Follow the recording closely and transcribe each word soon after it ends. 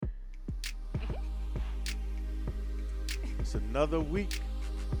It's another week.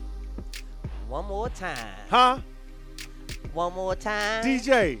 One more time. Huh? One more time.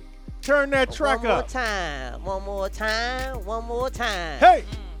 DJ, turn that track One more up. time. One more time. One more time. Hey!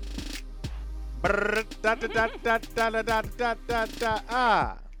 Brrr, da, da, da, da, da, da, da, da, da, da,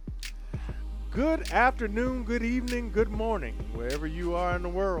 ah. Good afternoon, good evening, good morning, wherever you are in the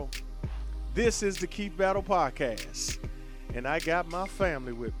world. This is the Keep Battle Podcast, and I got my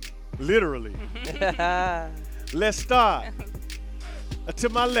family with me, literally. Let's start. To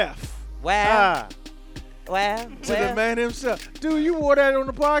my left. Wow. Well, To the man himself. Dude, you wore that on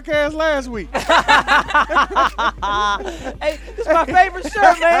the podcast last week. Hey, this is my favorite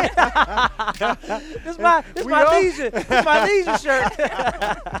shirt, man. this my leisure shirt.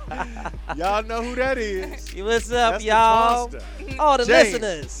 Y'all know who that is. What's up, That's y'all? The Twinster. All the James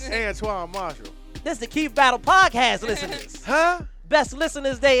listeners. Antoine Marshall. This is the Keep Battle Podcast listeners. Huh? Best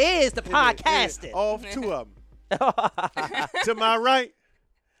listeners there is the podcasting. Off two of them. To my right,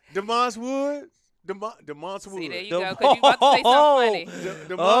 DeMont Woods. DeMont See, there Woods. you go, because you about to say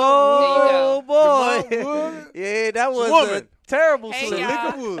something funny. Oh, boy. DeMont Woods. Yeah, that was a Woman. terrible Hey,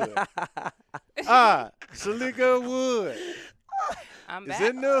 salute. y'all. Salika Wood. Salika Wood I'm is back.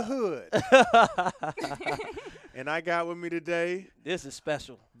 in the hood. And I got with me today, This is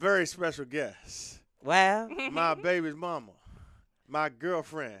special. very special guest. Wow. My baby's mama, my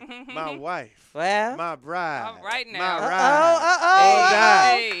girlfriend, my wife, Well. my bride. All right My now.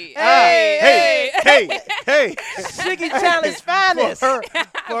 ride. Hey, Hey. Shiggy Challenge finest.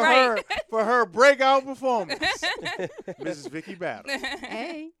 For her breakout performance, Mrs. Vicky Battle.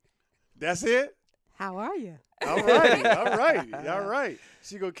 Hey, That's it. how are you? All right.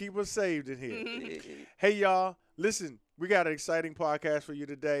 She gonna keep us saved in here. Hey y'all, listen, we got an exciting podcast for you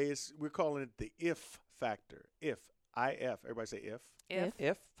today. We're calling it the If Factor. If. Everybody say if.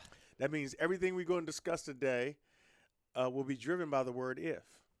 If. That means everything we're going to discuss today will be driven by the word if.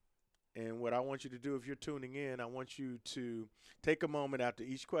 And what I want you to do if you're tuning in, I want you to take a moment after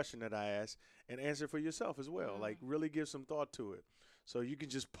each question that I ask and answer for yourself as well. Like really give some thought to it. So you can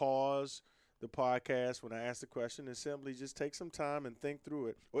just pause the podcast when I ask the question and simply just take some time and think through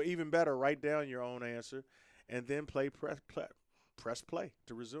it. Or even better, write down your own answer and then press play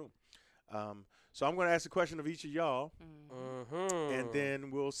to resume. So I'm going to ask a question of each of y'all, and then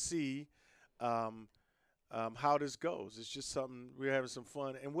we'll see how this goes. It's just something we're having some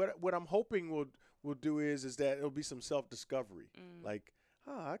fun, and what I'm hoping we'll do is that it'll be some self-discovery. Like,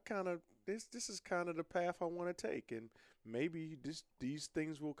 I kind of this is kind of the path I want to take, and maybe these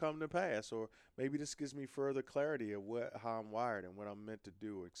things will come to pass, or maybe this gives me further clarity of how I'm wired and what I'm meant to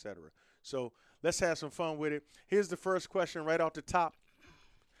do, etc. So let's have some fun with it. Here's the first question right off the top.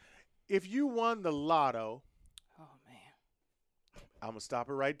 If you won the lotto, Oh, man. I'm going to stop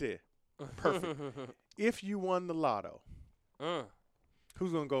it right there. Perfect. If you won the lotto,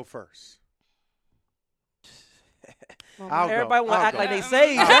 who's going to go first? I'll go. Everybody want to I'll act go. like they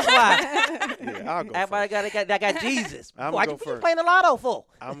saved. That's why. Yeah, I'll go Everybody first. got Jesus. I'ma Why go you first. playing the lotto for?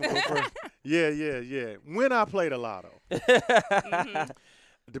 I'm going to go first. Yeah. When I play the lotto,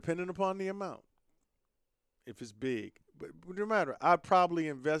 depending upon the amount, if it's big. But no matter, I'd probably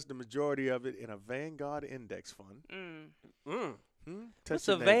invest the majority of it in a Vanguard index fund. Touch What's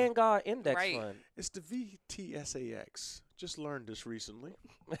your a neighbor. Vanguard Index Right. Fund? It's the VTSAX. Just learned this recently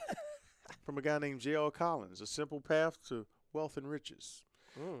from a guy named J.L. Collins. A simple path to wealth and riches.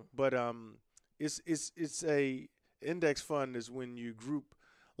 But it's a index fund is when you group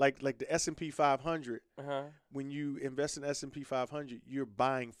like the S&P 500. When you invest in S&P 500, you're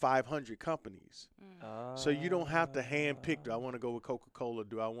buying 500 companies. So you don't have to hand pick. Do I want to go with Coca-Cola?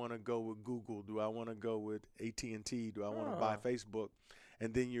 Do I want to go with Google? Do I want to go with AT&T? Do I want to buy Facebook?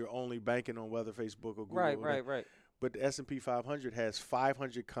 And then you're only banking on whether Facebook or Google. Right. But the S&P 500 has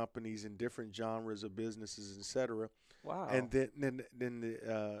 500 companies in different genres of businesses, et cetera. Wow. And then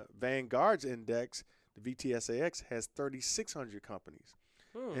the Vanguard's index, the VTSAX, has 3,600 companies.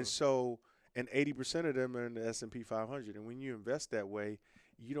 And so, and 80% of them are in the S&P 500. And when you invest that way,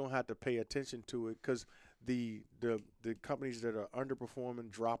 you don't have to pay attention to it because the companies that are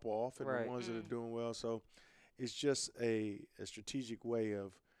underperforming drop off and Right. the ones that are doing well. So it's just a strategic way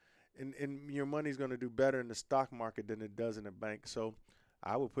of, and your money's going to do better in the stock market than it does in a bank. So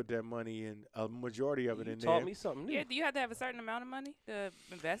I would put that money in, a majority of it You in taught there. me something new. Yeah, do you have to have a certain amount of money to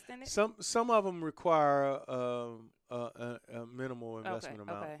invest in it? Some of them require a minimal investment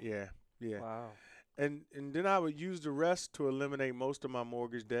amount. okay. Yeah. Wow. And then I would use the rest to eliminate most of my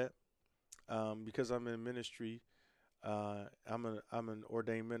mortgage debt because I'm in ministry. I'm an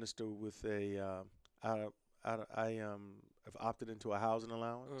ordained minister with I have opted into a housing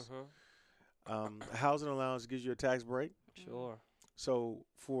allowance. Housing allowance gives you a tax break. Sure. So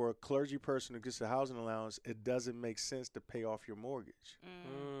for a clergy person who gets a housing allowance, it doesn't make sense to pay off your mortgage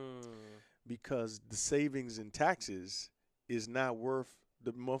because the savings in taxes is not worth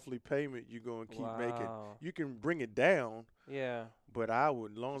the monthly payment you're going to keep making. You can bring it down, Yeah. but I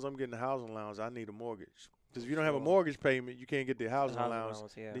would, as long as I'm getting a housing allowance, I need a mortgage. Because if you don't have a mortgage payment, you can't get the housing allowance.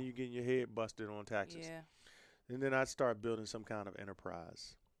 Yeah. Then you're getting your head busted on taxes. Yeah. And then I'd start building some kind of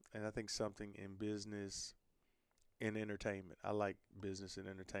enterprise. And I think something in business and entertainment. I like business and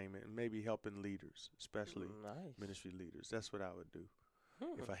entertainment and maybe helping leaders, especially Nice. ministry leaders. That's what I would do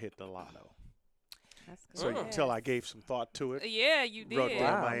if I hit the lotto. That's good. So you can tell I gave some thought to it. Yeah, you did. Wrote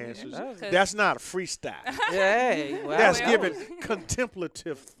down Wow. my answers. That was- That's not a freestyle. Hey, wow. That's Well, giving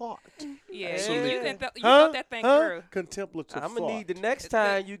contemplative thought. Yeah, Absolutely. you thought that thing through. Contemplative I'm thought. gonna need the next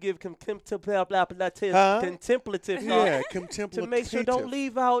time you give contemplative Yeah, thought contemplative. to make sure don't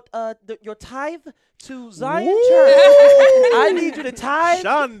leave out your tithe to Zion Woo! Church. I need you to tithe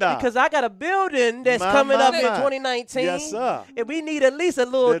Shonda. because I got a building that's My, coming my, up in my. 2019. Yes, sir. And we need at least a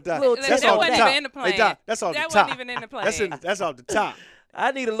little That tip That on wasn't that. even in the plan. Hey, Doc, that's off That the top. wasn't even in the plan. That's off the top.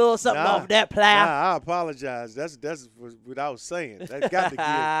 I need a little something Nah. off that plow. Nah, I apologize. That's what I was saying. That got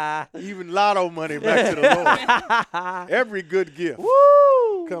to give even lotto money back to the Lord. Every good gift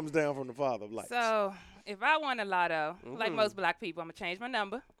Woo! comes down from the Father of lights. So if I won a lotto, like most black people, I'm gonna change my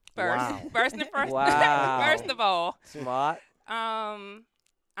number first. Wow. First Wow. first of all, Smart. I'm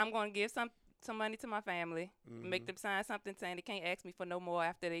gonna give some money to my family. Make them sign something saying they can't ask me for no more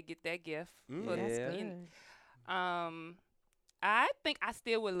after they get that gift. For- Yeah. you know, I think I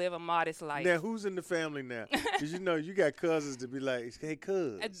still would live a modest life. Now, who's in the family now? Because you got cousins to be like, hey,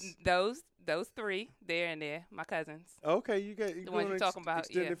 cuz. Those three, there and there, my cousins. Okay, you got The ones you're talking about,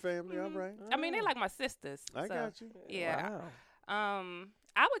 extended yeah. family, all right. I mean, they're like my sisters. I so, got you. Yeah. Wow.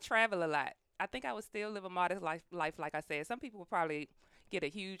 I would travel a lot. I think I would still live a modest life like I said. Some people would probably get a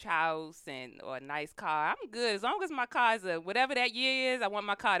huge house or a nice car. I'm good as long as my car is whatever that year is. I want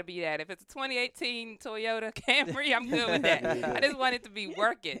my car to be that. If it's a 2018 Toyota Camry, I'm good with that. I just want it to be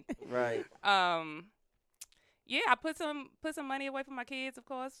working. Right. Yeah, I put some money away for my kids. Of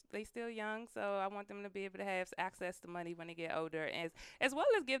course, they still young, so I want them to be able to have access to money when they get older, as well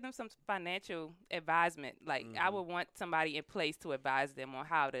as give them some financial advisement. Like I would want somebody in place to advise them on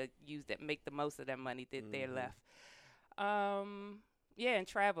how to use that, make the most of that money that they're left. Yeah, and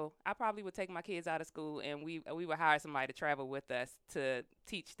travel. I probably would take my kids out of school, and we would hire somebody to travel with us to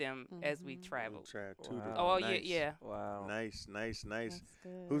teach them as we travel. Wow. Oh Nice. yeah. Wow. Nice. That's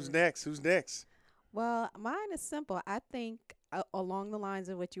good. Who's next? Well, mine is simple. I think along the lines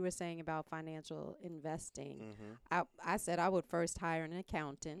of what you were saying about financial investing, I said I would first hire an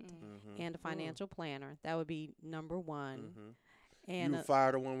accountant and a financial planner. That would be number one. And You would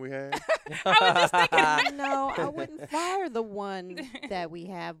fire the one we had? no, I wouldn't fire the one that we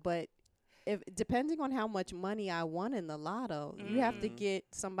have, but depending on how much money I won in the lotto, you have to get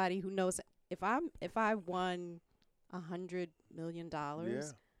somebody who knows. If I won $100 million,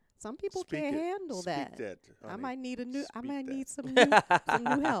 some people can't handle that. I might need some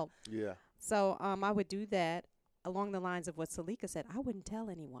new help. Yeah. So I would do that along the lines of what Salika said. I wouldn't tell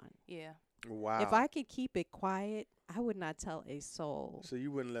anyone. Yeah. Wow. If I could keep it quiet, I would not tell a soul. So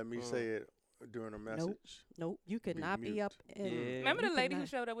you wouldn't let me say it during a message? Nope, you could Be not be mute. up. Yeah. Remember you the could lady who not.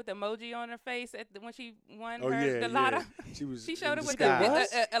 showed up with the emoji on her face when she won Oh, the lotto? She She showed in it with disguise.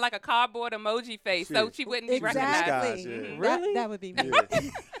 like a cardboard emoji face, so Shit. she wouldn't be Exactly. recognized. Yeah. Really? That would be me. Yeah.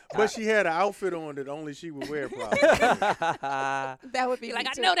 But she had an outfit on that only she would wear, probably. That would be Be me like,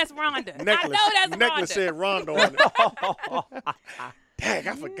 I too. know that's Rhonda. I necklace, know that's necklace Rhonda. said Rondo on it. Dang,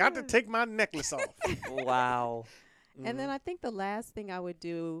 I forgot to take my necklace off. Wow. And then I think the last thing I would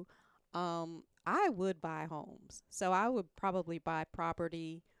do, I would buy homes. So I would probably buy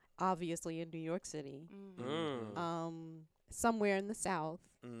property, obviously in New York City, somewhere in the South,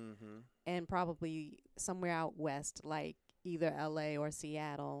 and probably somewhere out west, like either LA or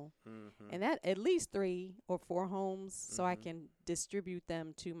Seattle. And that at least 3 or 4 homes, so I can distribute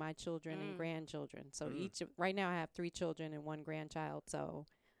them to my children and grandchildren. So right now I have 3 children and 1 grandchild. So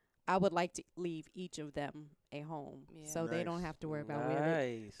I would like to leave each of them a home, so they don't Nice. have to worry about where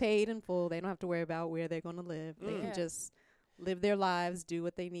they're Nice. paid in full. They don't have to worry about where they're going to live. They Yeah. can just live their lives, do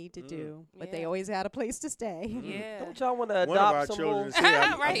what they need to do, but they Yeah. always had a place to stay. Yeah. Don't y'all want to One of our adopt some children more? is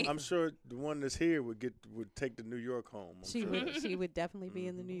here. Right. I'm sure the one that's here would take the New York home. I'm She sure. would definitely be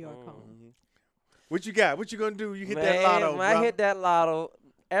in the New York home. What you got? What you gonna do? You hit Man, that lotto, when I brother. hit that lotto,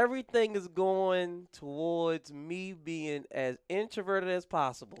 everything is going towards me being as introverted as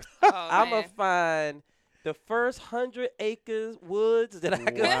possible. Oh, I'm going man. to find the first 100 acres woods that I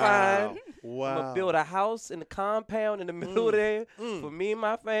could Wow. find. Wow. I'm gonna build a house in the compound in the middle of there Mm. for me and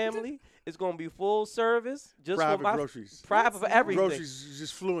my family. It's gonna be full service, just Private for my groceries. private for everything. Groceries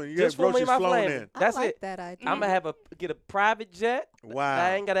just flew in. You Just had for me and groceries my flowing family. in. That's I like it. that idea. I'm gonna get a private jet. Wow.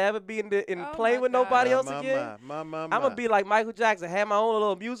 I ain't gotta ever be in Oh plane my with God. nobody else my, again. my. I'm gonna be like Michael Jackson, have my own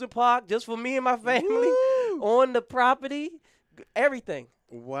little amusement park just for me and my family Woo! on the property, everything.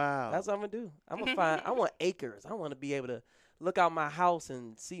 Wow. That's what I'm gonna do. I'm gonna find. I want acres. I want to be able to look out my house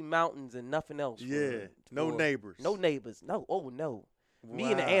and see mountains and nothing else. yeah. No for- neighbors. No neighbors. No. Oh no.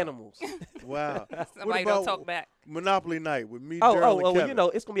 Me and the Wow. animals. Wow. Somebody about don't talk back. Monopoly night with me, Oh, Daryl, oh, and well, Kevin. you know,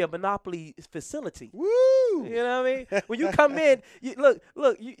 it's gonna be a monopoly facility. Woo! You know what I mean? When you come in, you look,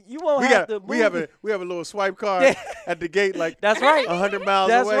 you won't we have got to. we have move. a little swipe card Yeah. at the gate, like That's right. 100 miles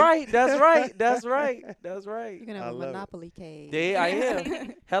That's away. right. That's right. That's right. That's right. You're gonna I have a love it. monopoly cave. There I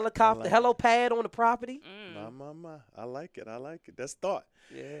am. Helicopter, I like helipad on the property. Mm. My. I like it. I like it. That's thought.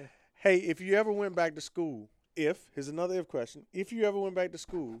 Yeah. Hey, if you ever went back to school, here's another if question. If you ever went back to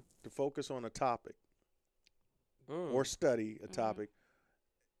school to focus on a topic or study a topic,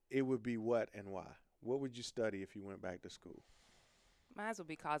 it would be what and why? What would you study if you went back to school? Mine would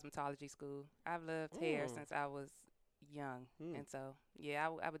be cosmetology school. I've loved hair Mm. since I was young, Mm. and so yeah,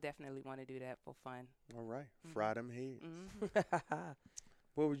 I would definitely want to do that for fun. All right. Mhm. Fry them heads. Mm.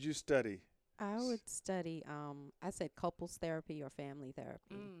 What would you study? I would study. I said couples therapy or family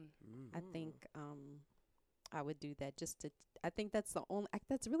therapy. Mm. Mm. I think I would do that just to. I think that's the only.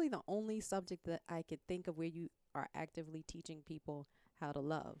 That's really the only subject that I could think of where you are actively teaching people how to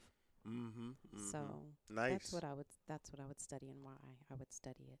love. Mm-hmm. So Nice. that's what I would. That's what I would study and why I would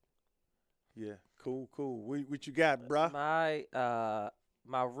study it. Yeah. Cool. What you got, bruh?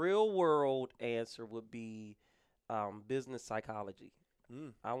 My real world answer would be business psychology.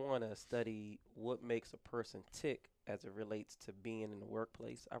 Mm. I want to study what makes a person tick as it relates to being in the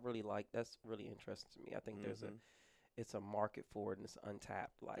workplace. I really like that's really interesting to me. I think it's a market for it and it's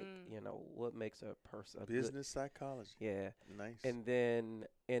untapped. Like what makes a person Business psychology. Yeah. Nice. And then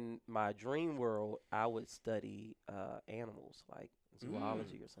in my dream world, I would study animals like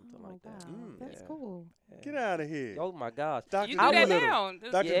zoology or something like that. Wow, Mm. that's Yeah. cool. Yeah. Get out of here. Oh my gosh. Dr. You do I that would- now,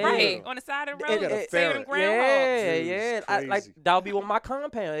 Dr. Yeah. right Doolittle. on the side of the They road, got a saving ferret. groundhogs. Yeah, Dude, yeah. it's Like crazy. that'll be on my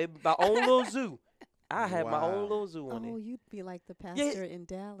compound. It'd be my own little zoo. I have my Wow. own little zoo on Oh, it. you'd be like the pastor in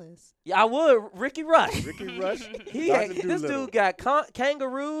Dallas. Yeah, I would. Ricky Rush. Ricky Rush. He Dr. had, this Doolittle. dude got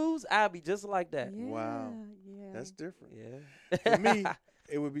kangaroos. I'd be just like that. Yeah, Wow. Yeah. That's different. Yeah. For me,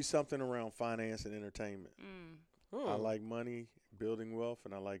 it would be something around finance and entertainment. Mm. I like money, building wealth,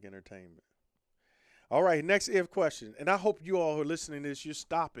 and I like entertainment. All right, next if question. And I hope you all who are listening to this, you're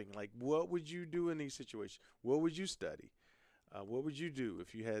stopping. Like, what would you do in these situations? What would you study? What would you do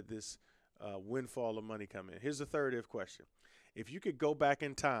if you had this windfall of money come in? Here's the third if question. If you could go back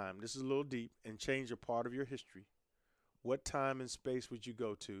in time, this is a little deep, and change a part of your history, what time and space would you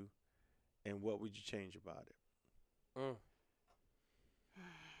go to, and what would you change about it? Mm.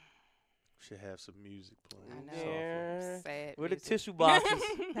 Should have some music playing. I know. softly. Yeah. Sad. With the music. tissue boxes.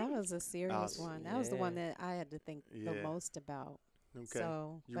 That was a serious Awesome. one. That was the one Yeah. that I had to think Yeah. the most about. Okay.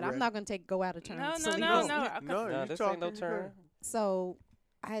 So, You but ready? I'm not going to go out of turn. No, so no, you no, don't- no. No, No, you this talking, ain't no you turn. good. So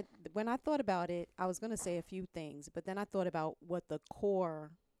when I thought about it, I was going to say a few things, but then I thought about what the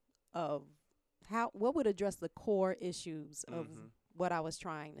core of what would address the core issues of Mhm. what I was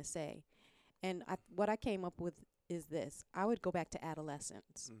trying to say. And what I came up with is this. I would go back to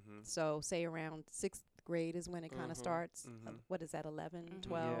adolescence. Mhm. So say around 6th grade is when it kind of Mhm. starts. Mhm. What is that, 11, Mhm.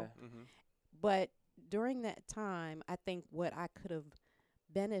 12? Yeah. Mhm. But during that time, I think what I could have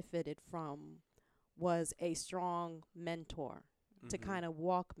benefited from was a strong mentor to Mhm. kind of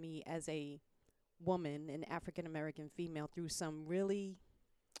walk me as a woman, an African American female, through some really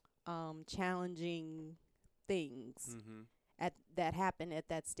challenging things Mhm. that happen at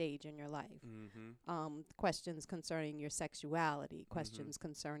that stage in your life. Mhm. Questions concerning your sexuality, questions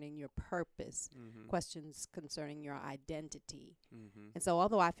concerning your purpose, Mhm. questions concerning your identity. Mhm. And so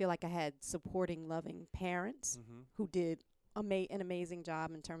although I feel like I had supporting, loving parents Mhm. who did an amazing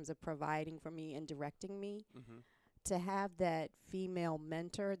job in terms of providing for me and directing me, Mhm. to have that female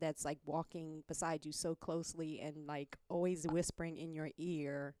mentor that's like walking beside you so closely and like always whispering in your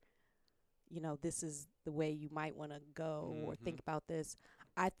ear, this is the way you might want to go or think about this.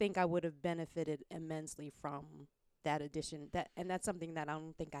 I think I would have benefited immensely from that addition. And that's something that I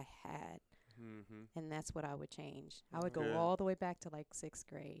don't think I had. Mhm. And that's what I would change. I would go Good. all the way back to like 6th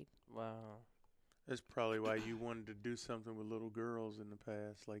grade. Wow. That's probably why you wanted to do something with little girls in the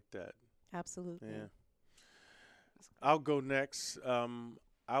past like that. Absolutely. Yeah. I'll go next.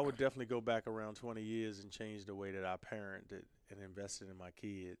 I would definitely go back around 20 years and change the way that I parented and invested in my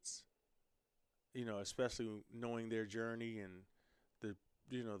kids. Especially knowing their journey and the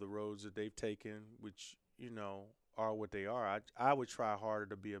the roads that they've taken, which are what they are. I would try harder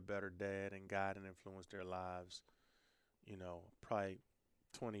to be a better dad and guide and influence their lives. Probably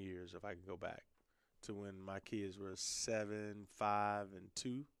 20 years if I could go back to when my kids were 7, 5, and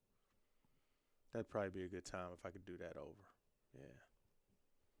 2. That'd probably be a good time if I could do that over. Yeah.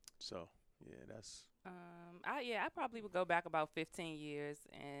 So that's. I probably would go back about 15 years,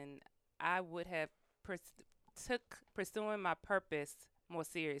 and I would have took pursuing my purpose more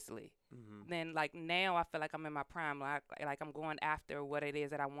seriously. Then, like, now I feel like I'm in my prime. Like I'm going after what it is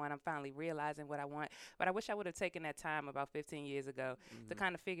that I want. I'm finally realizing what I want. But I wish I would have taken that time about 15 years ago to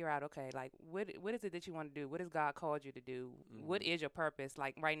kind of figure out, okay, like, what is it that you want to do? What has God called you to do? What is your purpose?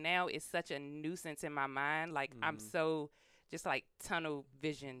 Like, right now, it's such a nuisance in my mind. Like, I'm so just like tunnel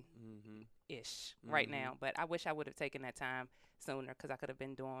vision-ish right now. But I wish I would have taken that time sooner, because I could have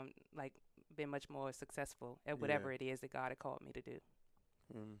been been much more successful at whatever it is that God had called me to do.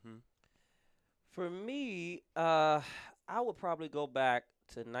 For me, I would probably go back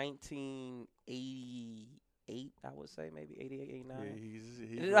to 1988. I would say maybe 88, 89.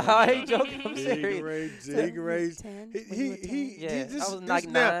 Yeah, I ain't joking. I'm serious. He raised. I was like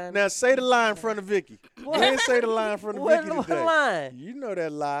 9. Now say the line in front of Vicky. What? You ain't say the line in front of Vicky What today. line? You know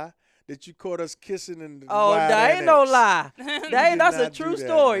that lie that you caught us kissing in the Oh, wide that ain't no annex. lie. That's a not do true that,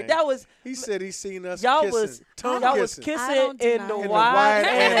 story. man. That was He said he seen us y'all kissing, was tongue y'all was kissing. I kissing don't in deny the that. wide wide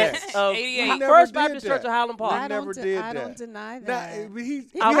annex annex. of 88. We never First did Baptist Church that. of Highland Park. I never did I don't that. deny Nah, that. we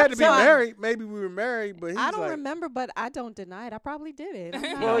I'm had to be telling you. married. Maybe we were married, but he's I don't like, remember, but I don't deny it. I probably did it. I'm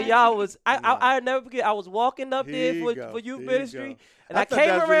not- Well, y'all was Nah. I never forget. I was walking up Here there you go. for youth Here you ministry, go. and I I thought came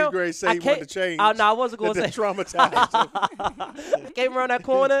that's what around. Grace said I he wanted to change. Oh no, I wasn't going to that say. traumatized him. I came around that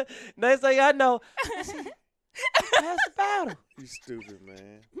corner. Next thing I know, I said, "That's the battle." You stupid,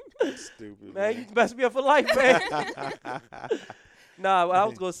 man. You stupid, Man, you messed me up for life, man. Nah, what I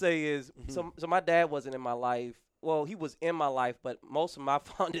was gonna say is, so my dad wasn't in my life. Well, he was in my life, but most of my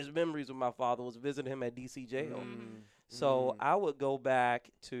fondest memories with my father was visiting him at DC jail. So I would go back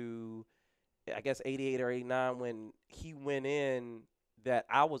to, I guess, 88 or 89 when he went in that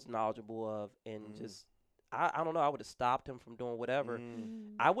I was knowledgeable of, and just, I don't know, I would have stopped him from doing whatever.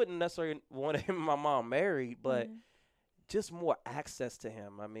 I wouldn't necessarily want him and my mom married, but just more access to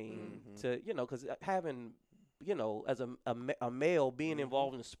him. I mean, because having, as a male being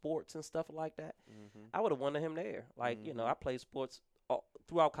involved in sports and stuff like that, I would have wanted him there. Like, I played sports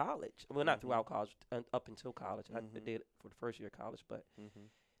throughout college. Well, not throughout college, up until college. I did it for the first year of college, but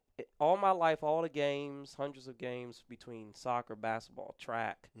all my life, all the games, hundreds of games between soccer, basketball,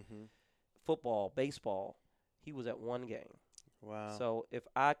 track, football, baseball, he was at one game. Wow. So if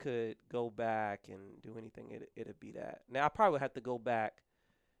I could go back and do anything, it'd be that. Now I probably would have to go back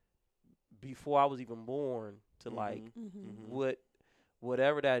before I was even born to like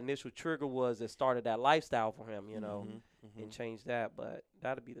whatever that initial trigger was that started that lifestyle for him, and change that. But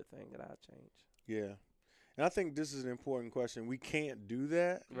that'd be the thing that I'd change. Yeah. And I think this is an important question. We can't do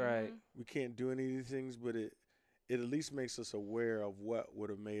that. Right. We can't do any of these things, but it at least makes us aware of what would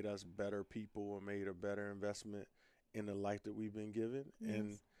have made us better people or made a better investment in the life that we've been given.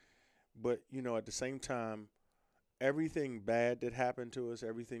 Yes. But at the same time, everything bad that happened to us,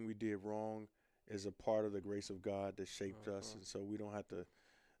 everything we did wrong is a part of the grace of God that shaped us. And so we don't have to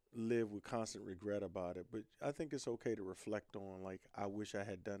live with constant regret about it. But I think it's okay to reflect on, like, I wish I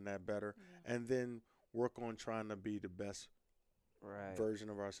had done that better. And then work on trying to be the best version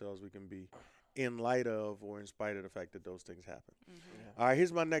of ourselves we can be in light of or in spite of the fact that those things happen. All right,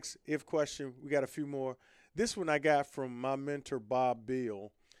 here's my next if question. We got a few more. This one I got from my mentor, Bob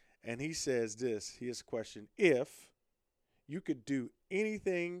Beal, and he says this. Here's a question. If you could do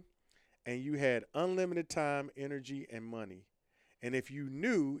anything and you had unlimited time, energy, and money, and if you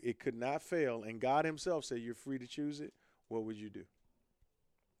knew it could not fail and God himself said you're free to choose it, what would you do?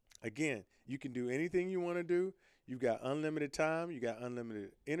 Again, you can do anything you want to do. You've got unlimited time. You got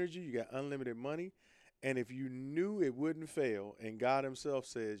unlimited energy. You got unlimited money. And if you knew it wouldn't fail and God himself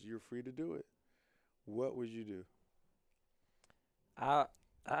says you're free to do it, what would you do?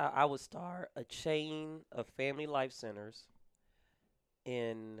 I would start a chain of family life centers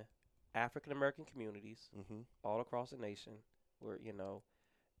in African American communities all across the nation where,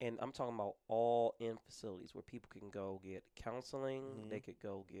 and I'm talking about all in facilities where people can go get counseling, they could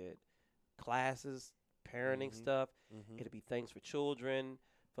go get classes, parenting stuff. It'd be things for children,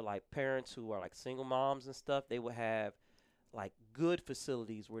 for like parents who are like single moms and stuff. They would have like good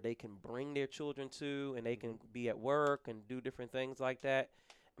facilities where they can bring their children to and they can be at work and do different things like that.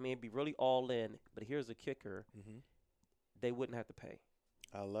 I mean, it'd be really all in. But here's a kicker: Mm-hmm. they wouldn't have to pay.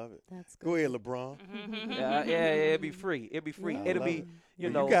 I love it. That's good. Go ahead, LeBron. Yeah, it'd be free. It'd be free. Yeah. It'd love be, it. you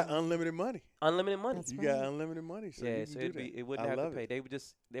And know, you got unlimited money. unlimited money. That's You right. got unlimited money, so yeah, you so can it'd do be, that. it wouldn't I have to love pay.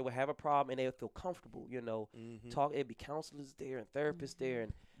 it. They would have a problem and they would feel comfortable. You know, Mhm. talk. It'd be counselors there and therapists there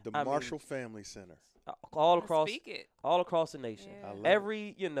and The I mean, Marshall Family Center. all across Speak it. all across the nation. Yeah. I love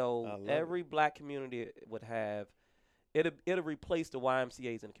Every I love every black community would have. It'll replace the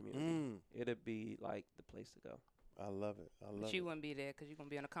YMCA's in the community. Mm, It'd be like the place to go. I love it. I love But you it. wouldn't be there because you're going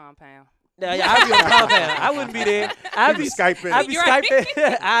to be on a compound. Yeah, I'd be on the compound. I wouldn't be there. I'd be Skyping. I'd be You're right.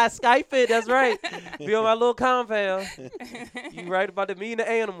 Skyping. I Skype it. That's right. Be on my little compound. You right about the me and the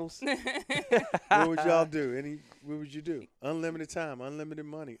animals. What would y'all do? What would you do? Unlimited time, unlimited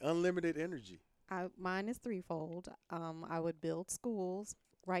money, unlimited energy. Mine is threefold. I would build schools,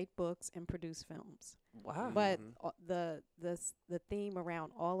 write books, and produce films. Wow. But Mhm. the theme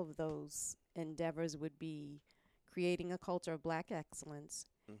around all of those endeavors would be creating a culture of black excellence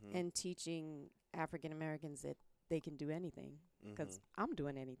Mhm. and teaching African Americans that they can do anything because I'm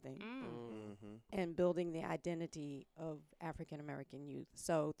doing anything, Mhm. and building the identity of African American youth.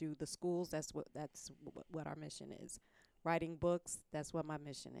 So through the schools, that's what our mission is. Writing books, that's what my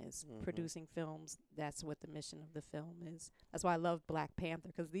mission is. Mhm. Producing films, that's what the mission of the film is. That's why I love Black Panther,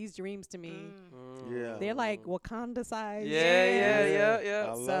 because these dreams to me, Yeah. they're like Wakanda size. Yeah.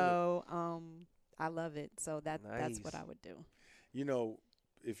 I love it. So I love it. So that's what Nice. I would do. You know,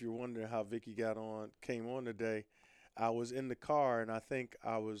 if you're wondering how Vicky came on today, I was in the car and I think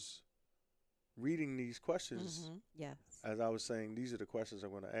I was reading these questions Yes. as I was saying, these are the questions I'm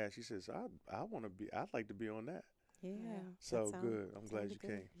going to ask. She says, I'd like to be on that. Yeah. So that sound- good. I'm glad you sounded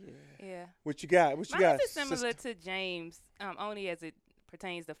came. good. Yeah. Yeah. What you got? What you Mine got? is similar sister? to James, only as it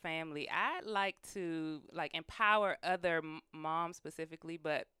pertains to family. I like to empower other moms specifically,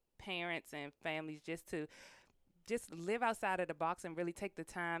 but parents and families just live outside of the box and really take the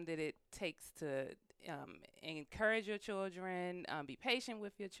time that it takes to encourage your children, be patient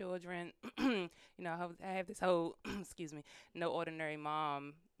with your children. You know, I have this whole excuse me, no ordinary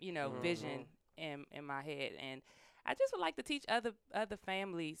mom, vision in my head, and I just would like to teach other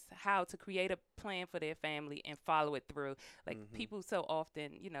families how to create a plan for their family and follow it through. Like people so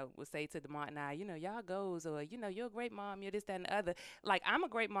often, will say to DeMont and I, y'all goes, or you're a great mom, you're this, that, and the other. Like I'm a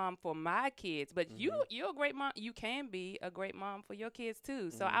great mom for my kids, but you're a great mom. You can be a great mom for your kids too.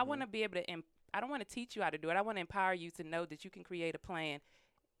 So I want to be able to. I don't want to teach you how to do it. I want to empower you to know that you can create a plan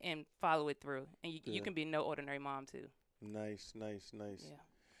and follow it through, and you can be no ordinary mom too. Nice. Yeah.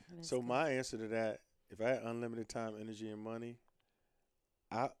 That is So good. my answer to that, if I had unlimited time, energy, and money,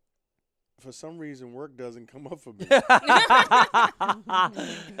 for some reason work doesn't come up for me.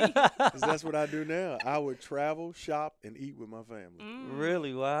 'Cause that's what I do now. I would travel, shop, and eat with my family.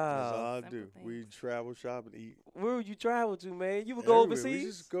 Really? That's Wow. all I Simple do. things. We travel, shop, and eat. Where would you travel to, man? You would go Everywhere. We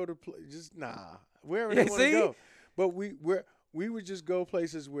overseas? just go to wherever Yeah, they want to see? go. But we would just go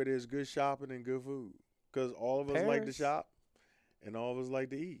places where there's good shopping and good food. Because all of us like to Paris. shop, and all of us like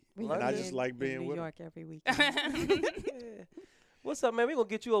to eat. We And I London. just like in being New with 'em. York every weekend. Yeah. What's up, man? We gonna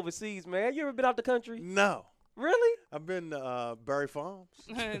get you overseas, man. You ever been out the country? No. Really? I've been to Berry Farms.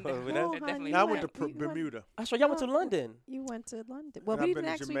 That's Oh, definitely. Now I went to you went- Bermuda. I saw y'all went to Oh, London. You went to London. Well, And we I've been didn't to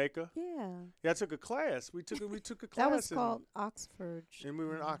actually. Jamaica. Yeah. Yeah, I took a class. We took a class. That was in- called Oxford. And we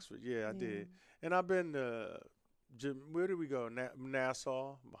were in Oxford. Yeah, I did. And I've been to where did we go?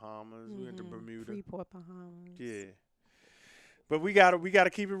 Nassau, Bahamas. We went to Bermuda. Freeport, Bahamas. Yeah. But we gotta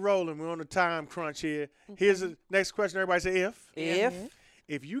keep it rolling. We're on a time crunch here. Here's the next question. Everybody say If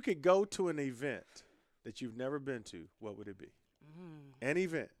if you could go to an event that you've never been to, what would it be? An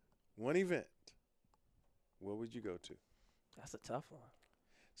event, one event. What would you go to? that's a tough one.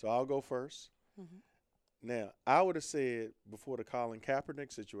 So I'll go first. Now, I would have said before the Colin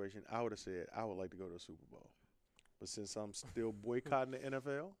Kaepernick situation, I would have said I would like to go to a Super Bowl. But since I'm still boycotting the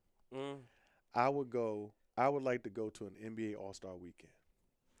NFL, I would like to go to an NBA All-Star weekend.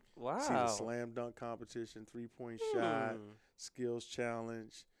 Wow. See the slam dunk competition, 3-point shot, skills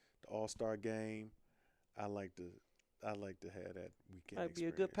challenge, the All-Star game. I like to have that weekend. Might be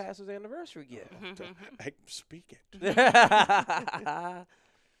a good pastor's anniversary gift. Hey, speak it. Wow.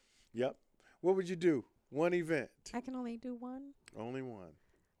 Yep. What would you do? One event. I can only do one. Only one.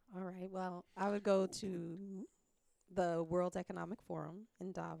 All right. Well, I would go to the World Economic Forum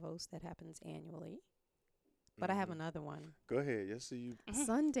in Davos that happens annually. But I have another one. Go ahead. Yes, see you.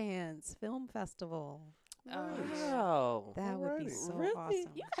 Sundance Film Festival. Wow. That would be Alrighty. so Really?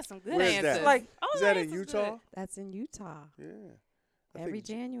 awesome. You got some good Where's answers. that? Like, All Is the that in answers Utah? good. That's in Utah. Yeah. I Every think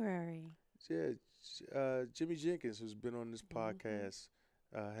January. Jimmy Jenkins, who's been on this podcast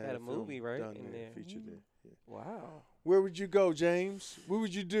had a movie, film right, done in there, there. featured there. Yeah. Wow. Where would you go, James? What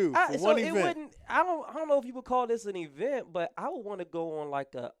would you do for So one it event? wouldn't. I don't know if you would call this an event, but I would want to go on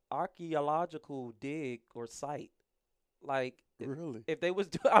like a archaeological dig or site, like Really? if they was.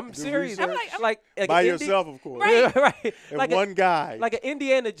 I'm Do serious. research? Like By an yourself, of course. right? Right. And Like one guy. like an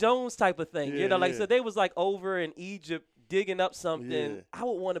Indiana Jones type of thing. Yeah, Like yeah. so they was like over in Egypt digging up something. Yeah. I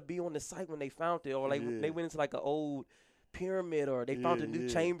would want to be on the site when they found it, or like Yeah. they went into like an old pyramid, or they found Yeah, a new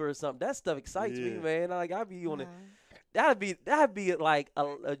yeah. chamber or something. That stuff excites me, Yeah. man. Like I'd be on it. Wow. That'd be like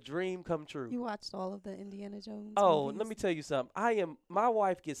a dream come true. You watched all of the Indiana Jones Oh, movies? let me tell you something. My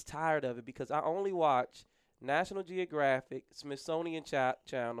wife gets tired of it because I only watch National Geographic, Smithsonian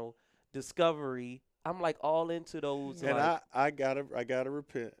Channel, Discovery. I'm like all into those. And like, I gotta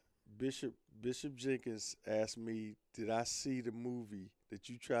repent. Bishop Jenkins asked me, did I see the movie that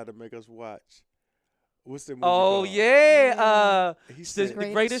you tried to make us watch? What's the movie oh called? yeah, Yeah. He the said,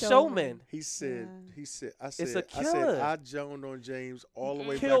 Greatest Showman. he said, Yeah. I a said, killer. I joned on James all the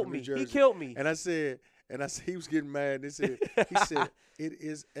way back Killed from me. New Jersey. He killed me. And I said, he was getting mad. He said, it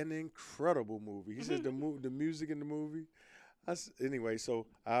is an incredible movie. He said the music in the movie. Anyway, so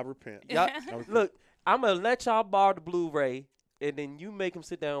I repent. Y'all, I repent. look, I'm gonna let y'all borrow the Blu-ray, and then you make them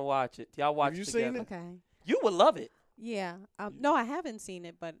sit down and watch it. Y'all watch Have you it seen together. it? Okay. You would love it. Yeah. No, I haven't seen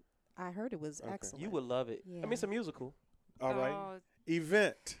it, but I heard it was Okay. excellent. You would love it. I Yeah. mean, it's a musical. All right. Oh,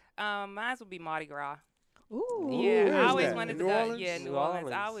 Event. mine would be Mardi Gras. Ooh. Yeah, where I is always that? wanted In to New go. Orleans? Yeah, New New Orleans.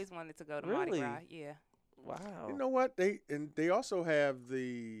 Orleans. I always wanted to go to Really? Mardi Gras. Yeah. Wow. You know what? They also have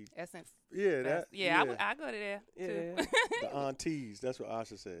the Essence. yeah. I go to there too. Yeah. The aunties. That's what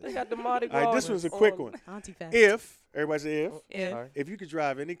Asha says. They got the Mardi All Gras. right, this one's a quick one. Auntie Fest. If everybody say if Yeah. Sorry. if you could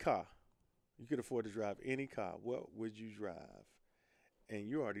drive any car, you could afford to drive any car. What would you drive? And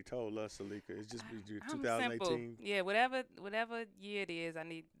you already told us, Salika, it's just I'm 2018. simple. Yeah, whatever year it is, I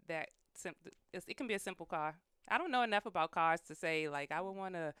need that. It can be a simple car. I don't know enough about cars to say like I would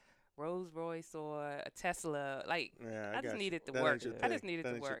want a Rolls Royce or a Tesla. Like Yeah, I just got you. need it to That work. ain't your I just thing. need it That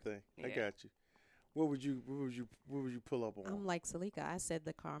to ain't your work. thing. I Yeah. got you. What would you pull up on? I'm like Salika. I said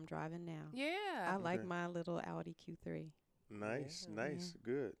the car I'm driving now. I Yeah. like Okay. my little Audi Q3. Nice, Yeah. nice,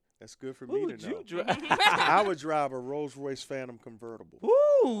 good. That's good for Who me would to know. you drive? I would drive a Rolls Royce Phantom convertible.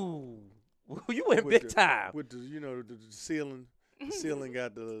 Ooh. You went With big the- time. With the the ceiling. The ceiling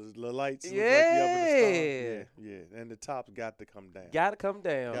got the lights. Look Yeah. Like you up in the star. Yeah. And the top's got to come down. Gotta come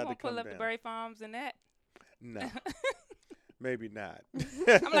down. Got I'm to gonna pull come up the down. Berry Farms and that. No, maybe not. I'm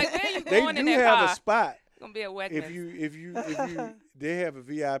like, where you they going in do that have car? a spot. Gonna be a wetness. If you, they have a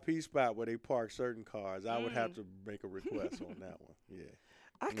VIP spot where they park certain cars. I would have to make a request on that one. Yeah.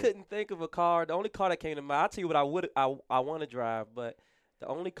 I Yeah. couldn't think of a car. The only car that came to mind, I'll tell you what I want to drive, but the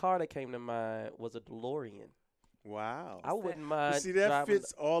only car that came to mind was a DeLorean. Wow. I wouldn't mind. You see, that driving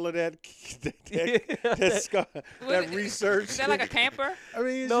fits all of that What that is it? research. Is that like a camper? I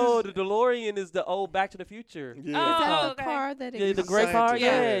mean, it's No, just, the DeLorean is the old Back to the Future. yeah. Is Oh, that the okay. car that Yeah, the a gray car. scientist,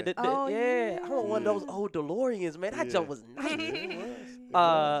 Yeah, yeah. Oh, yeah. I want one of those yeah. old DeLoreans, man. That Yeah. jump was Yeah, nice. it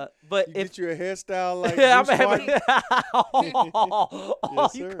was. But You if get you a hairstyle like I'm Bruce having, Martin? oh,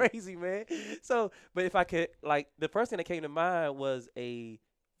 Yes, you sir. crazy, man. So, but if I could, like, the first thing that came to mind was a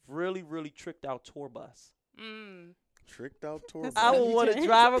really, really tricked out tour bus. Mm. Tricked out tour That's bus. I So would you want to changed.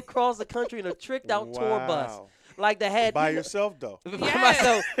 drive across the country in a tricked out tour bus, Wow. like they had By you know- yourself though. by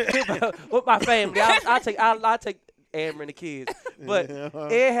Yes. myself with my family. I'll take Amber and the kids, but Uh-huh.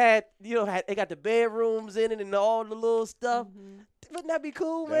 it had it got the bedrooms in it and all the little stuff. Mhm. Wouldn't that be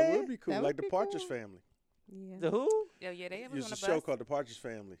cool, that man? would be cool, That like would the be Partridge cool. Family. Yeah. The who? Yeah, they was There's on a the show bus. called The Partridge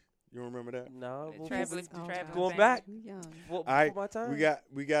Family. You remember that? No, The what- Traveling- what- the Traveling going Family. back Too young. before I my time.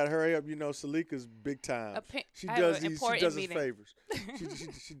 we got to hurry up. You know, Salika's big time. She I have does an these. She important does us meeting. favors.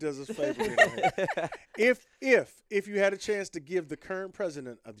 She does us favors. If you had a chance to give the current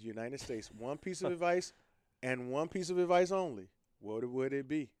president of the United States one piece of advice and one piece of advice only, what would it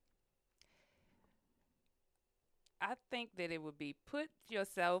be? I think that it would be put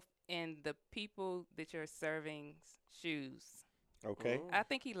yourself in the people that you're serving's shoes. Okay. Mm. I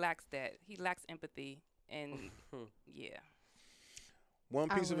think he lacks that. He lacks empathy, and yeah. One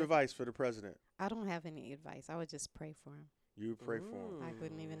I piece of would- advice for the president. I don't have any advice. I would just pray for him. You pray for him. I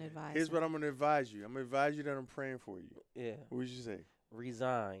couldn't even advise Here's him. what I'm going to advise you. I'm going to advise you that I'm praying for you. Yeah, What would you say?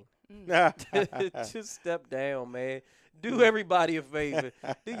 resign. Mm. Just step down, man. Do everybody a favor.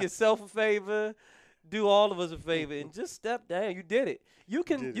 Do yourself a favor. Do all of us a favor, and just step down. You did it. You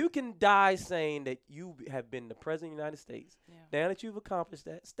did can it. die saying that you have been the president of the United States. Yeah. Now that you've accomplished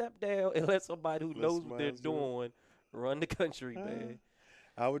that, step down and let somebody who Let knows what they're somebody else do it. doing run the country, man.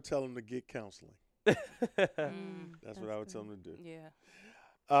 I would tell him to get counseling. Mm. That's what I would tell him to do. Yeah.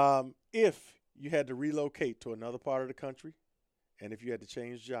 If you had to relocate to another part of the country, and if you had to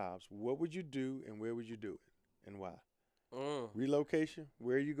change jobs, what would you do, and where would you do it, and why? Relocation.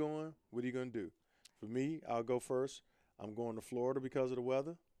 Where are you going? What are you going to do? For me, I'll go first. I'm going to Florida because of the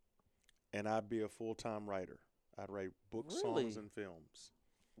weather, and I'd be a full-time writer. I'd write books, Really? songs, and films.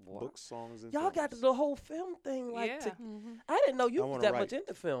 Wow. Books, songs, and Y'all films. got the whole film thing. Like, Yeah. I didn't know you I was wanna that write. much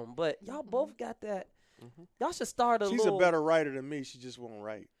into film, but y'all Mhm. both got that. Mhm. Y'all should start a She's little. a better writer than me. She just won't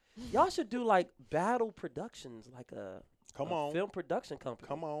write. Y'all should do like Battle Productions, like a Come a on. film production company.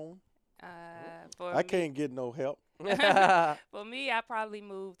 Come on. For I me, can't get no help. For me, I probably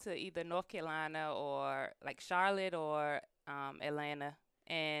move to either North Carolina or like Charlotte or Atlanta,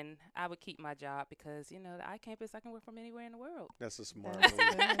 and I would keep my job because the iCampus I can work from anywhere in the world. That's a smart That's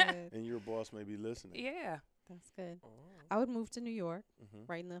move. good. And your boss may be listening. Yeah. That's good. Oh. I would move to New York, Mhm.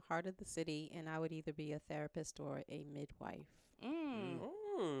 right in the heart of the city, and I would either be a therapist or a midwife. Mm.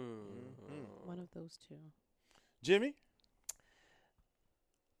 One of those two. Jimmy?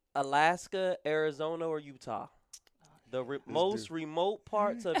 Alaska, Arizona, or Utah? The most dude. remote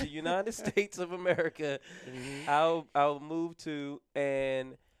parts of the United States of America. Mhm. I'll move to,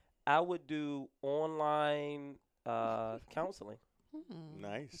 and I would do online counseling.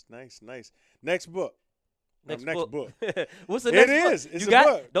 Nice, nice, nice. Next book. Next Next book. What's the It next book? is. It's you a got?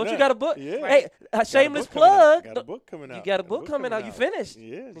 book. Don't Yeah. you got a book? Yeah. Hey, Got a shameless book coming out. plug. Got a book coming out. You got a book coming out. You finished.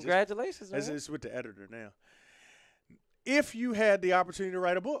 Yeah. just- Congratulations, man. It's with the editor now. If you had the opportunity to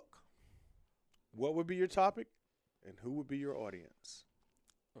write a book, what would be your topic, and who would be your audience?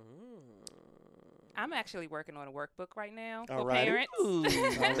 I'm actually working on a workbook right now for Alrighty. parents. Ooh,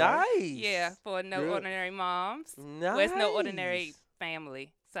 right. nice. Yeah, for no Good. ordinary moms. Nice. Well, it's no ordinary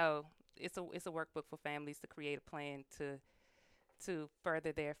family. So it's a workbook for families to create a plan to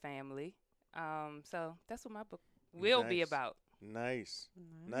further their family. So that's what my book will be Nice. about. Nice.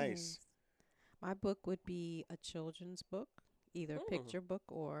 Nice. My book would be a children's book, either a Mm. picture book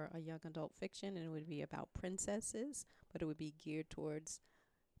or a young adult fiction, and it would be about princesses, but it would be geared towards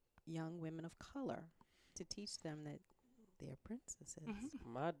young women of color to teach them that they're princesses. Mhm.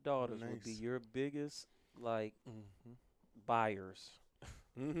 My daughters would be Nice. your biggest like Mhm. buyers.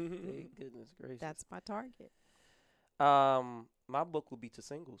 Mhm. Thank goodness gracious. That's my target. My book would be to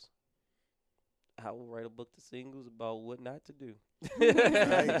singles. I will write a book to singles about what not to do.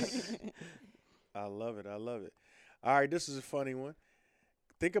 Nice. I love it. I love it. All right, this is a funny one.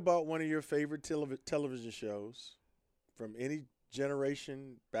 Think about one of your favorite television shows from any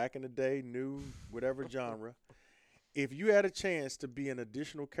generation back in the day, new, whatever genre. If you had a chance to be an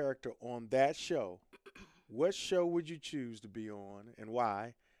additional character on that show, what show would you choose to be on and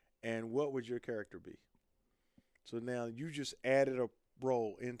why? And what would your character be? So now you just added a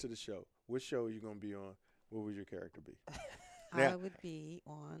role into the show. What show are you going to be on? What would your character be? Now- I would be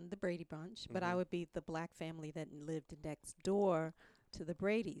on the Brady Bunch, but I Mhm. would be the black family that lived next door to the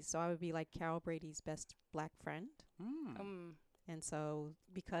Bradys. So I would be like Carol Brady's best black friend. And so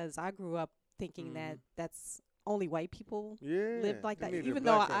because I grew up thinking that that's only white people Yeah. lived like they that, needed a even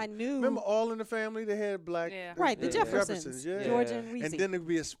though black I family. knew. Remember All in the Family? They had black. Yeah. Right, the Yeah. Jeffersons, yeah. George Yeah. and Reese. And then there'd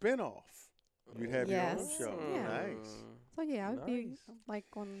be a spinoff. You'd have your own Yes. show. Yeah. Nice. So yeah, I would be Nice. like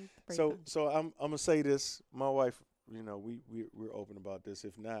on the Brady So Bunch. so I'm gonna say this. My wife, we're open about this.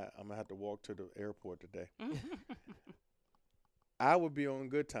 If not, I'm gonna have to walk to the airport today. I would be on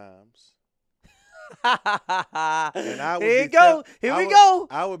Good Times. And I would Here be you go. Thel- Here I we would- go.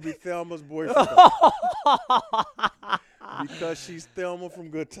 I would be Thelma's boyfriend because she's Thelma from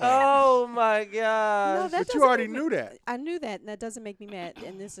Good Times. Oh my No, gosh. that But you doesn't already make me- knew that. I knew that, and that doesn't make me mad,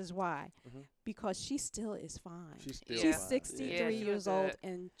 and this is why. Mhm. Because she still is fine. She's still Yeah. She's fine. 63 Yeah, she years was old, good.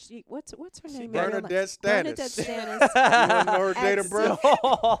 and she what's her She name? Bernadette Stanis. Bernadette Stanis. You wanna know her date of birth?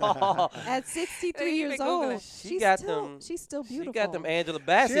 At 63 You've years been Googling. old, She she's got still, them- she's still She beautiful. got them Angela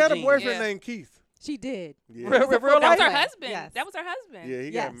Bassett She had a jeans. boyfriend Yeah. named Keith. She did. Yeah. Real that was life? her Right. husband. Yes. That was her husband. Yeah, he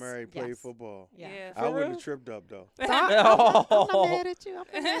Yes, got married, played yes. football. Yeah. Yeah. I For wouldn't real? have tripped up though. So I'm not mad at you.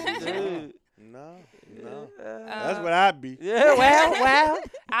 I'm not mad at you. Dude. No. Yeah. That's what I'd be. Yeah, wow.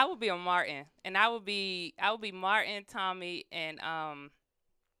 I would be on Martin, and I would be Martin, Tommy, and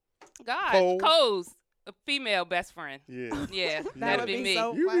Cole's a female best friend. Yeah. Yeah, That that'd would be be me.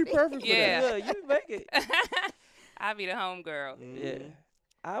 so- You'd be perfect for Yeah. that. Yeah, you make it. I'd be the home girl. Yeah.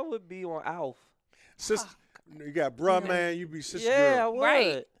 I would be on Alf. Sister, you got bruh Yeah. man, you be sister Yeah, I girl. would.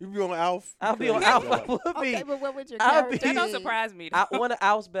 Right. You be on Alf. I'll You be on crazy Alf. I dog. would be. Okay, but what would your I'll character be- That don't be? surprise me. Though. One of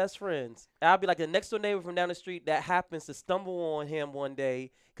Alf's best friends. I'll be like the next door neighbor from down the street that happens to stumble on him one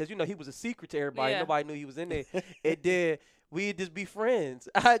day because he was a secret to everybody. Yeah. Nobody knew he was in there. And then we'd just be friends.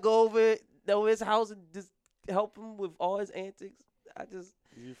 I go over his house and just help him with all his antics.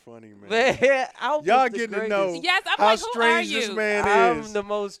 You funny, man. Man, I was Y'all the getting to greatest. know Yes, I'm how like, who are strange this you? man I'm is. the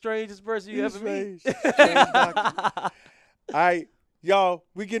most strangest person you He's ever meet. strange doctor. All right, y'all,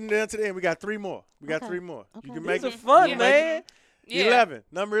 we getting down to the end. We got 3 more. We got Okay. 3 more. You Okay. can make These are it. fun, Yeah. man. Yeah. 11.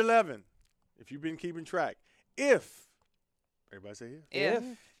 Number 11. If you've been keeping track. If, everybody say yeah. If.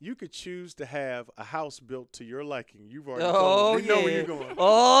 You could choose to have a house built to your liking. You've already Oh, told me. We know where yeah. you're going.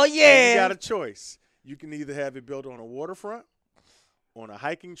 Oh, And yeah. you got a choice. You can either have it built on a waterfront, on a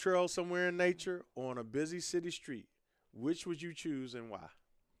hiking trail somewhere in nature, or on a busy city street. Which would you choose and why?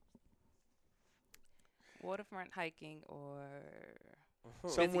 Waterfront hiking or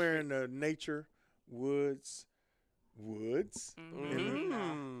Somewhere street. in the nature, woods. Mhm.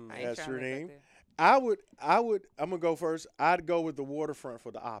 No, I ain't That's tryna your live back name? there. I'm going to go first. I'd go with the waterfront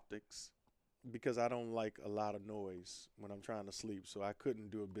for the optics because I don't like a lot of noise when I'm trying to sleep. So I couldn't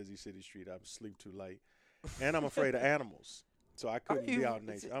do a busy city street. I'd sleep too late. And I'm afraid of animals. So I couldn't be you- out in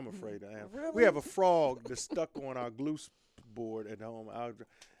nature. I'm afraid of animals. Really? We have a frog that's stuck on our glue board at home. I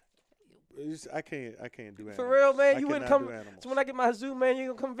can't do animals. For real, man. I You wouldn't cannot come. do animals. So when I get my zoo, man, you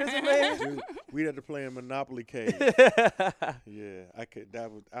gonna come visit, man? Dude, we'd have to play in Monopoly Cave. Yeah, I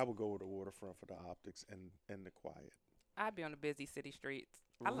would go with the waterfront for the optics and the quiet. I'd be on the busy city streets.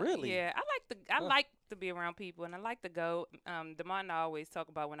 Really? Yeah, I like to be around people, and I like to go. DeMar and I always talk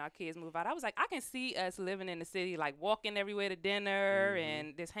about when our kids move out. I was like, I can see us living in the city, like walking everywhere to dinner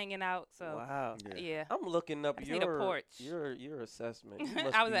and just hanging out. So Wow. yeah, I'm looking up I just need a porch. your assessment. You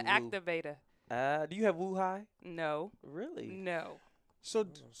must I was be an Wu. activator. Do you have Wu High? No, Really? no. So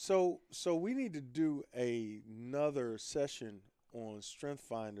we need to do another session on Strength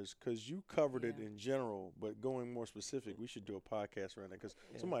Finders because you covered it Yeah. in general, but going more specific, we should do a podcast around that because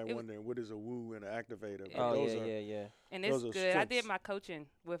somebody It was- wondering what is a woo and an activator. But Oh those yeah, are, yeah, yeah. And it's Those are good. I did strengths. my coaching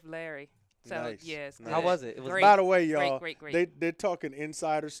with Larry. So Nice, yes, nice. How was it? It was great. By the way, y'all, great. they're talking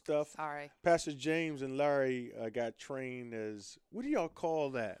insider stuff. Sorry. Pastor James and Larry got trained as what do y'all call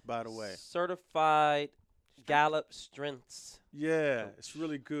that? By the way, Certified Gallup Strengths. yeah, it's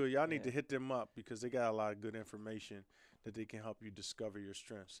really good. Y'all need Yeah. to hit them up because they got a lot of good information that they can help you discover your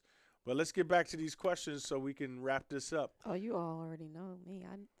strengths. But let's get back to these questions so we can wrap this up Oh, you all already know me.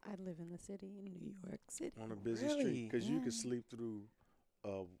 I live in the city in New York City. on a busy Really? street because you Yeah. can sleep through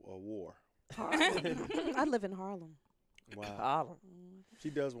a war. Harlem. I live in Harlem. Wow, Harlem. Mm. she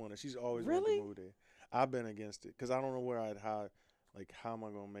does want it. She's always Really? wanted to move there. I've been against it because I don't know where how am I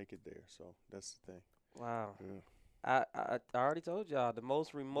gonna make it there? So that's the thing. Wow. Yeah. I already told y'all the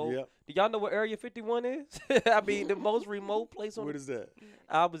most remote. Yep. Do y'all know what Area 51 is? I mean, the most remote place on. What is that?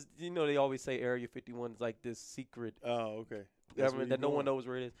 They always say Area 51 is like this secret Oh, okay. That's where government you that no one going. knows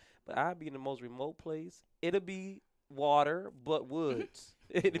where it is. But I'd be in the most remote place. It'll be water, but woods.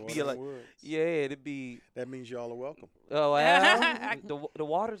 It'd be Water like, and woods. yeah, it'd be. That means y'all are welcome. Oh, well, the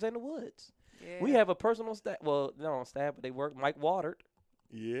waters and the woods. Yeah. We have a personal staff. Well, not on staff, but they work. Mike Waterd.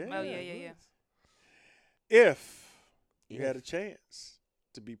 Yeah. Oh yeah. If you Yeah. had a chance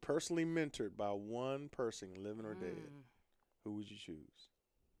to be personally mentored by one person, living or dead, who would you choose?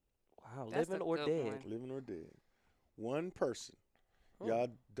 Wow, That's living a or good dead. one. Living or dead? One person. Huh. Y'all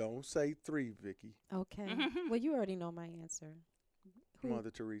don't say 3, Vicky. Okay. Well, you already know my answer. Who?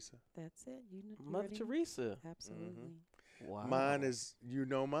 Mother Teresa. That's it. You Mother already know. Teresa. Absolutely. Wow. Mine is,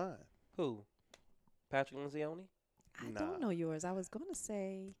 mine. Who? Patrick Lencioni? I Nah. don't know yours. I was gonna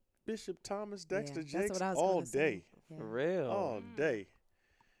say Bishop Thomas yeah, Dexter that's Jakes what I was all gonna say. day. Yeah. For real? All day.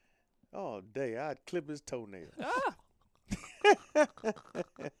 All day. I'd clip his toenail. Oh, I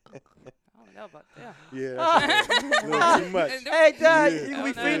don't know about that. Yeah, that's a little too much. Hey, Dad, Yeah. you can Oh,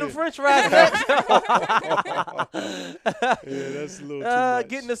 be no. feeding them French fries next. Yeah, that's a little too much.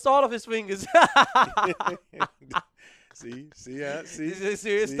 Getting the salt off his fingers. see, This see. is a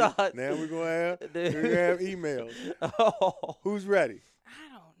serious See? thought. Now we're gonna have emails. Oh. Who's ready? I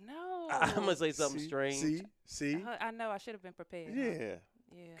don't know. I'm gonna say something See? strange. See, I know. I should have been prepared. yeah.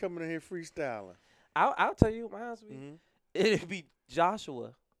 Yeah. Coming in here freestyling. I'll tell you, mine would be Mm-hmm. it'd be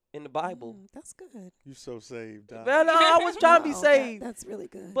Joshua in the Bible. That's good. You so saved, Doc. Well, no, I was trying to be Wow, saved, that's really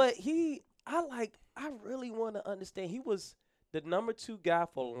good. but I really want to understand. He was the number 2 guy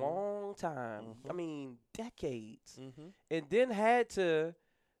for a long time. I mean, decades, Mm-hmm. and then had to,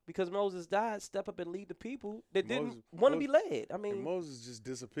 because Moses died, step up and lead the people that didn't Moses- want to be led. I And mean, Moses just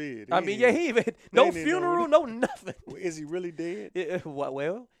disappeared. I mean, yeah, he even no ain't even know funeral, what no nothing. Is he really dead? Yeah,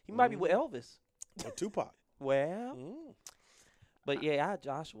 well, he might be with Elvis. Or Tupac? Well, Mm. but yeah,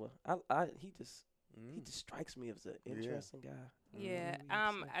 Joshua. He just Mm. strikes me as an interesting guy. Yeah.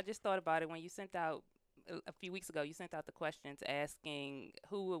 Mm, I just thought about it when you sent out a few weeks ago, you sent out the questions asking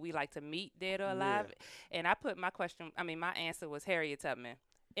who would we like to meet, dead or alive, and I put my answer was Harriet Tubman.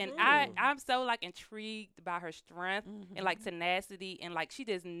 And I'm so like intrigued by her strength and like tenacity, and like she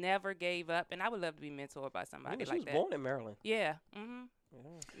just never gave up. And I would love to be mentored by somebody like that. She was born in Maryland. Yeah.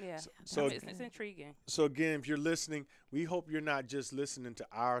 Yeah. So it's intriguing. So again, if you're listening, we hope you're not just listening to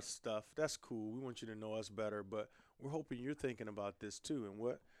our stuff. That's cool. We want you to know us better, but we're hoping you're thinking about this too, and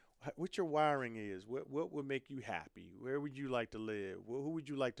what your wiring is. What would make you happy? Where would you like to live? Who would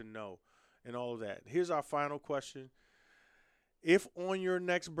you like to know? And all of that. Here's our final question. If on your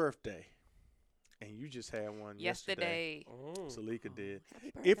next birthday, and you just had one yesterday. Salika did.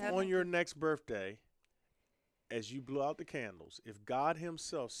 If on your next birthday, as you blow out the candles, if God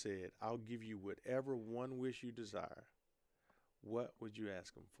himself said, I'll give you whatever one wish you desire, what would you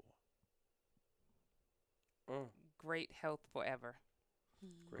ask him for? Great health forever.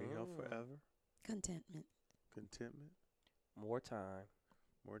 Great health forever. Contentment. More time.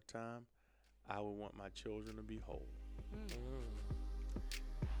 I would want my children to be whole.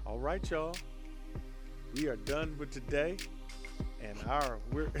 All right, y'all. We are done with today, and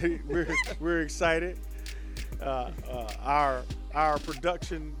we're excited. Our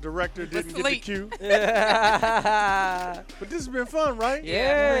production director didn't get the cue, but this has been fun, right?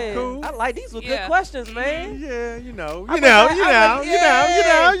 Yeah, cool. I like these were good questions, man. Yeah, you know. We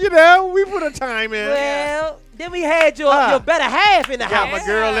put a time in. Well, then we had your better half in the house. Got my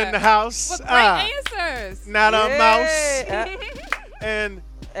girl in the house. With great answers. Not a mouse. And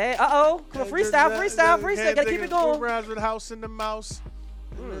freestyle. Gotta keep it going. Rise with house in the mouse.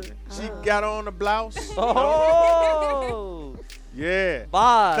 She got on the blouse. Oh. Yeah.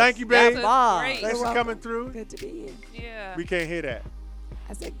 Boss. Thank you, babe. Thanks for coming through. Good to be here. Yeah. We can't hear that.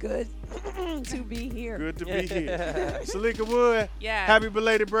 I said good to be here. Good to be here. Salika Wood, Yeah. happy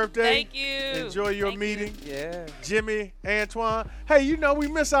belated birthday. Thank you. Enjoy your meeting. Yeah. Jimmy, Antoine. Hey, we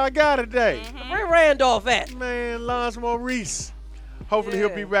miss our guy today. Where Randolph at? Man, Lance Maurice. Hopefully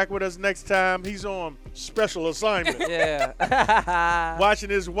he'll be back with us next time. He's on special assignment. Yeah. Watching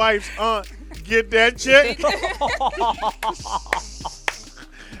his wife's aunt get that check.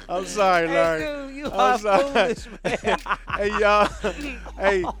 I'm sorry, Larry. Hey, dude, you I'm are sorry. foolish, man. Hey, y'all.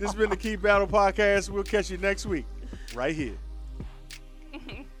 Hey, this has been the Key Battle Podcast. We'll catch you next week right here.